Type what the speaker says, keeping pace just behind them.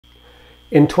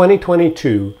In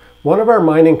 2022, one of our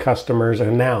mining customers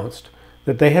announced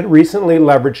that they had recently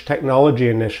leveraged technology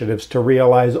initiatives to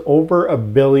realize over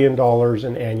 $1 billion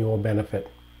in annual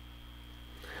benefit.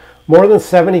 More than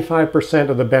 75%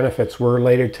 of the benefits were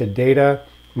related to data,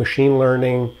 machine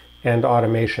learning, and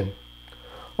automation.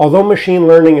 Although machine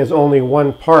learning is only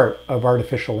one part of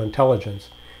artificial intelligence,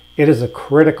 it is a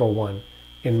critical one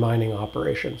in mining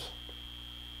operations.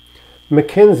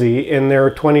 Mckinsey, in their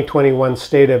 2021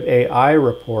 State of AI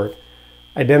report,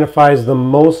 identifies the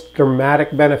most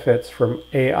dramatic benefits from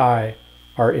AI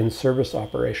are in service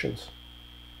operations.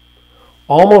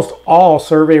 Almost all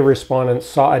survey respondents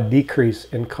saw a decrease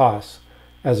in costs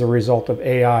as a result of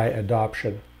AI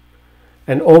adoption,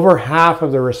 and over half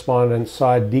of the respondents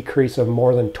saw a decrease of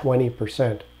more than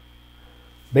 20%.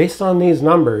 Based on these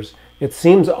numbers, it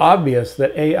seems obvious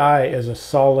that AI is a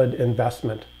solid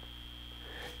investment.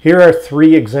 Here are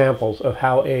 3 examples of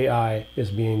how AI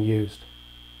is being used.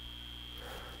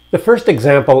 The first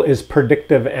example is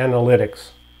predictive analytics.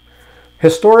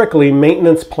 Historically,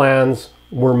 maintenance plans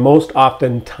were most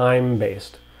often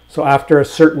time-based. So after a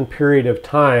certain period of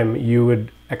time, you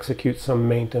would execute some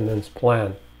maintenance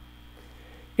plan.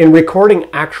 In recording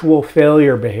actual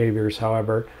failure behaviors,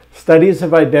 however, studies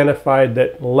have identified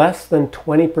that less than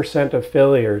 20% of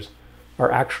failures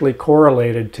are actually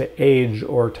correlated to age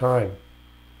or time.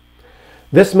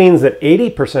 This means that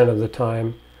 80% of the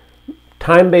time,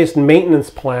 time-based maintenance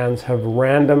plans have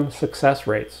random success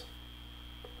rates.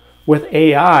 With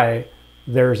AI,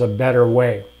 there's a better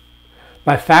way.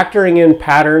 By factoring in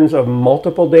patterns of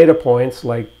multiple data points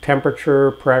like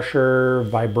temperature, pressure,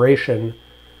 vibration,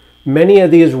 many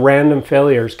of these random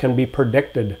failures can be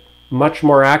predicted much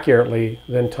more accurately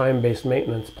than time-based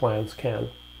maintenance plans can.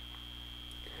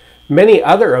 Many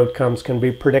other outcomes can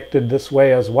be predicted this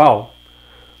way as well.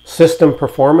 System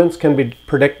performance can be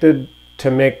predicted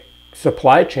to make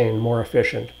supply chain more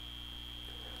efficient.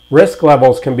 Risk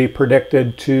levels can be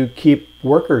predicted to keep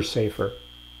workers safer.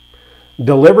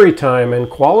 Delivery time and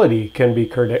quality can be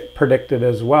predicted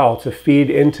as well to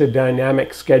feed into dynamic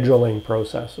scheduling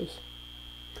processes.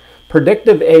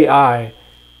 Predictive AI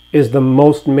is the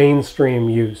most mainstream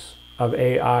use of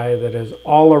AI that is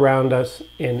all around us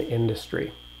in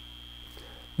industry.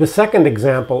 The second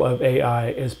example of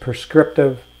AI is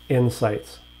prescriptive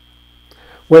insights.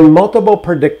 When multiple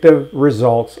predictive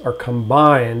results are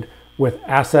combined with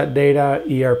asset data,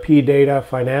 ERP data,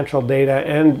 financial data,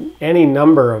 and any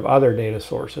number of other data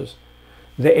sources,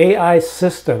 the AI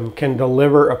system can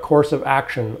deliver a course of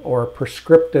action or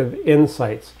prescriptive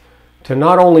insights to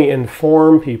not only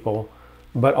inform people,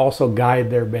 but also guide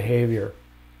their behavior.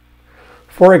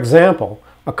 For example,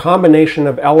 a combination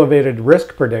of elevated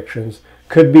risk predictions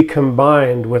could be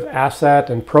combined with asset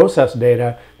and process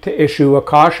data to issue a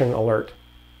caution alert.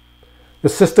 The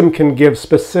system can give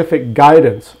specific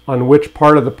guidance on which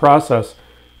part of the process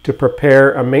to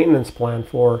prepare a maintenance plan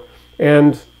for,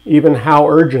 and even how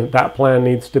urgent that plan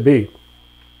needs to be.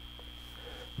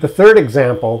 The third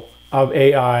example of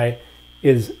AI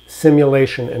is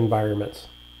simulation environments.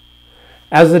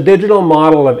 As the digital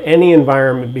model of any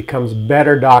environment becomes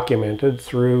better documented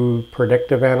through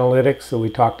predictive analytics that we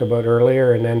talked about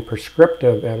earlier, and then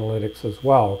prescriptive analytics as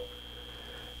well,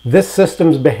 this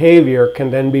system's behavior can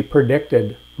then be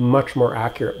predicted much more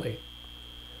accurately.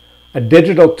 A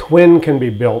digital twin can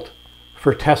be built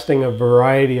for testing a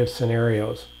variety of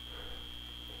scenarios.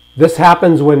 This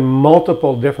happens when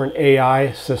multiple different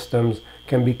AI systems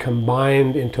can be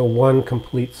combined into one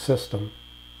complete system.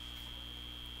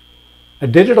 A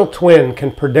digital twin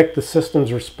can predict the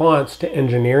system's response to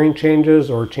engineering changes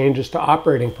or changes to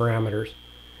operating parameters.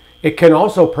 It can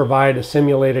also provide a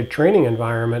simulated training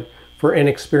environment for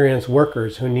inexperienced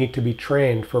workers who need to be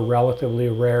trained for relatively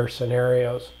rare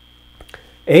scenarios.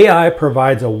 AI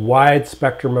provides a wide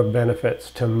spectrum of benefits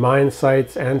to mine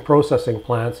sites and processing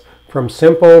plants, from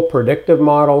simple predictive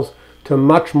models to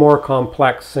much more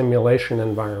complex simulation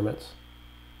environments.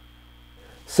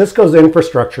 Cisco's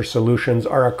infrastructure solutions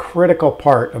are a critical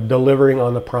part of delivering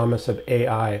on the promise of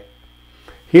AI.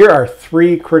 Here are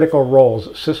 3 critical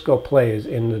roles Cisco plays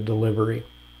in the delivery.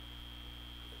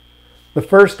 The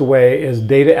first way is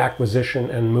data acquisition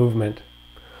and movement.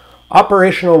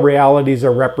 Operational realities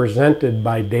are represented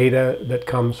by data that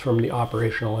comes from the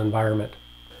operational environment.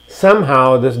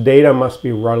 Somehow, this data must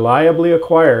be reliably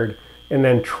acquired and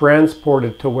then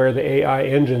transported to where the AI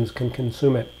engines can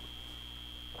consume it.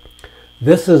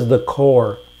 This is the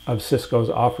core of Cisco's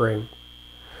offering.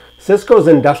 Cisco's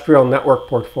industrial network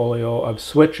portfolio of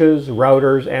switches,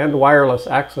 routers, and wireless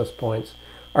access points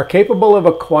are capable of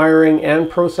acquiring and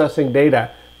processing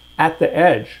data at the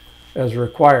edge as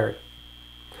required.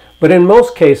 But in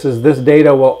most cases, this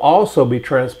data will also be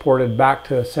transported back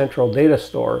to a central data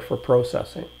store for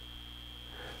processing.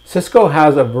 Cisco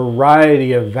has a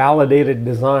variety of validated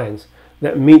designs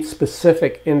that meet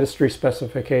specific industry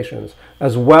specifications,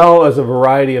 as well as a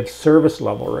variety of service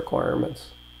level requirements.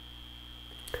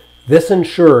 This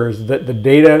ensures that the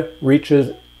data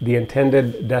reaches the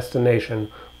intended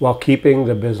destination while keeping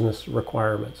the business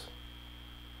requirements.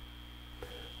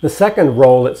 The second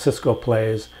role that Cisco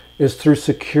plays is through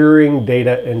securing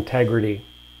data integrity.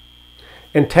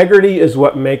 Integrity is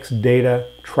what makes data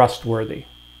trustworthy.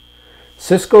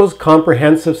 Cisco's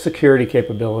comprehensive security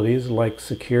capabilities, like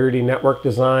security network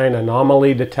design,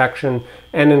 anomaly detection,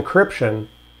 and encryption,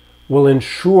 will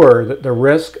ensure that the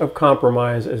risk of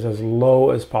compromise is as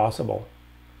low as possible.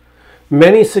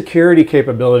 Many security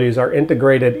capabilities are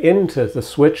integrated into the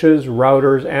switches,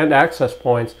 routers, and access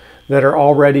points that are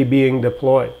already being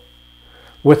deployed,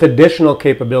 with additional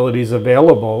capabilities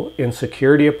available in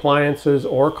security appliances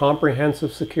or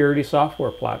comprehensive security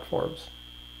software platforms.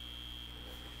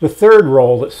 The third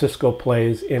role that Cisco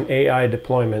plays in AI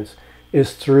deployments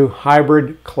is through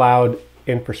hybrid cloud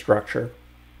infrastructure.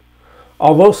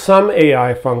 Although some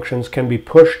AI functions can be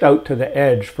pushed out to the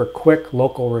edge for quick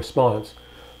local response,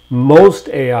 most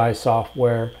AI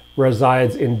software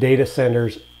resides in data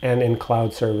centers and in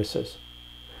cloud services.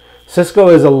 Cisco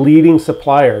is a leading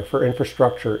supplier for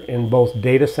infrastructure in both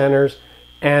data centers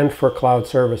and for cloud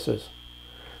services.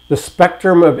 The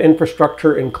spectrum of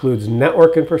infrastructure includes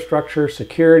network infrastructure,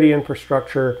 security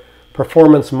infrastructure,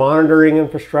 performance monitoring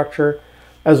infrastructure,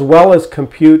 as well as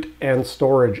compute and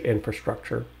storage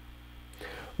infrastructure.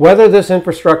 Whether this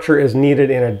infrastructure is needed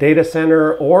in a data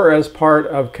center or as part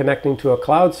of connecting to a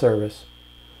cloud service,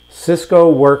 Cisco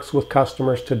works with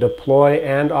customers to deploy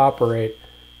and operate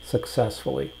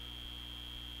successfully.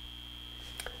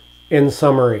 In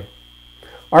summary,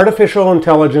 artificial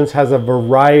intelligence has a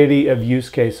variety of use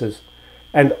cases,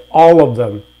 and all of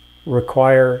them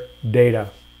require data.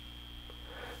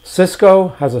 Cisco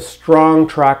has a strong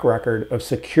track record of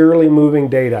securely moving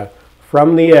data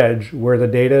from the edge, where the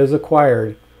data is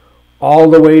acquired, all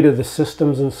the way to the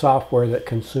systems and software that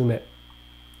consume it.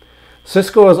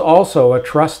 Cisco is also a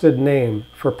trusted name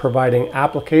for providing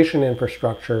application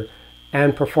infrastructure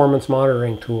and performance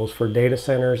monitoring tools for data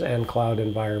centers and cloud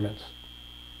environments.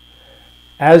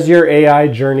 As your AI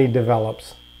journey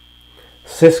develops,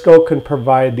 Cisco can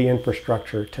provide the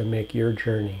infrastructure to make your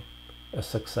journey a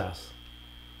success.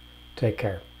 Take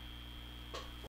care.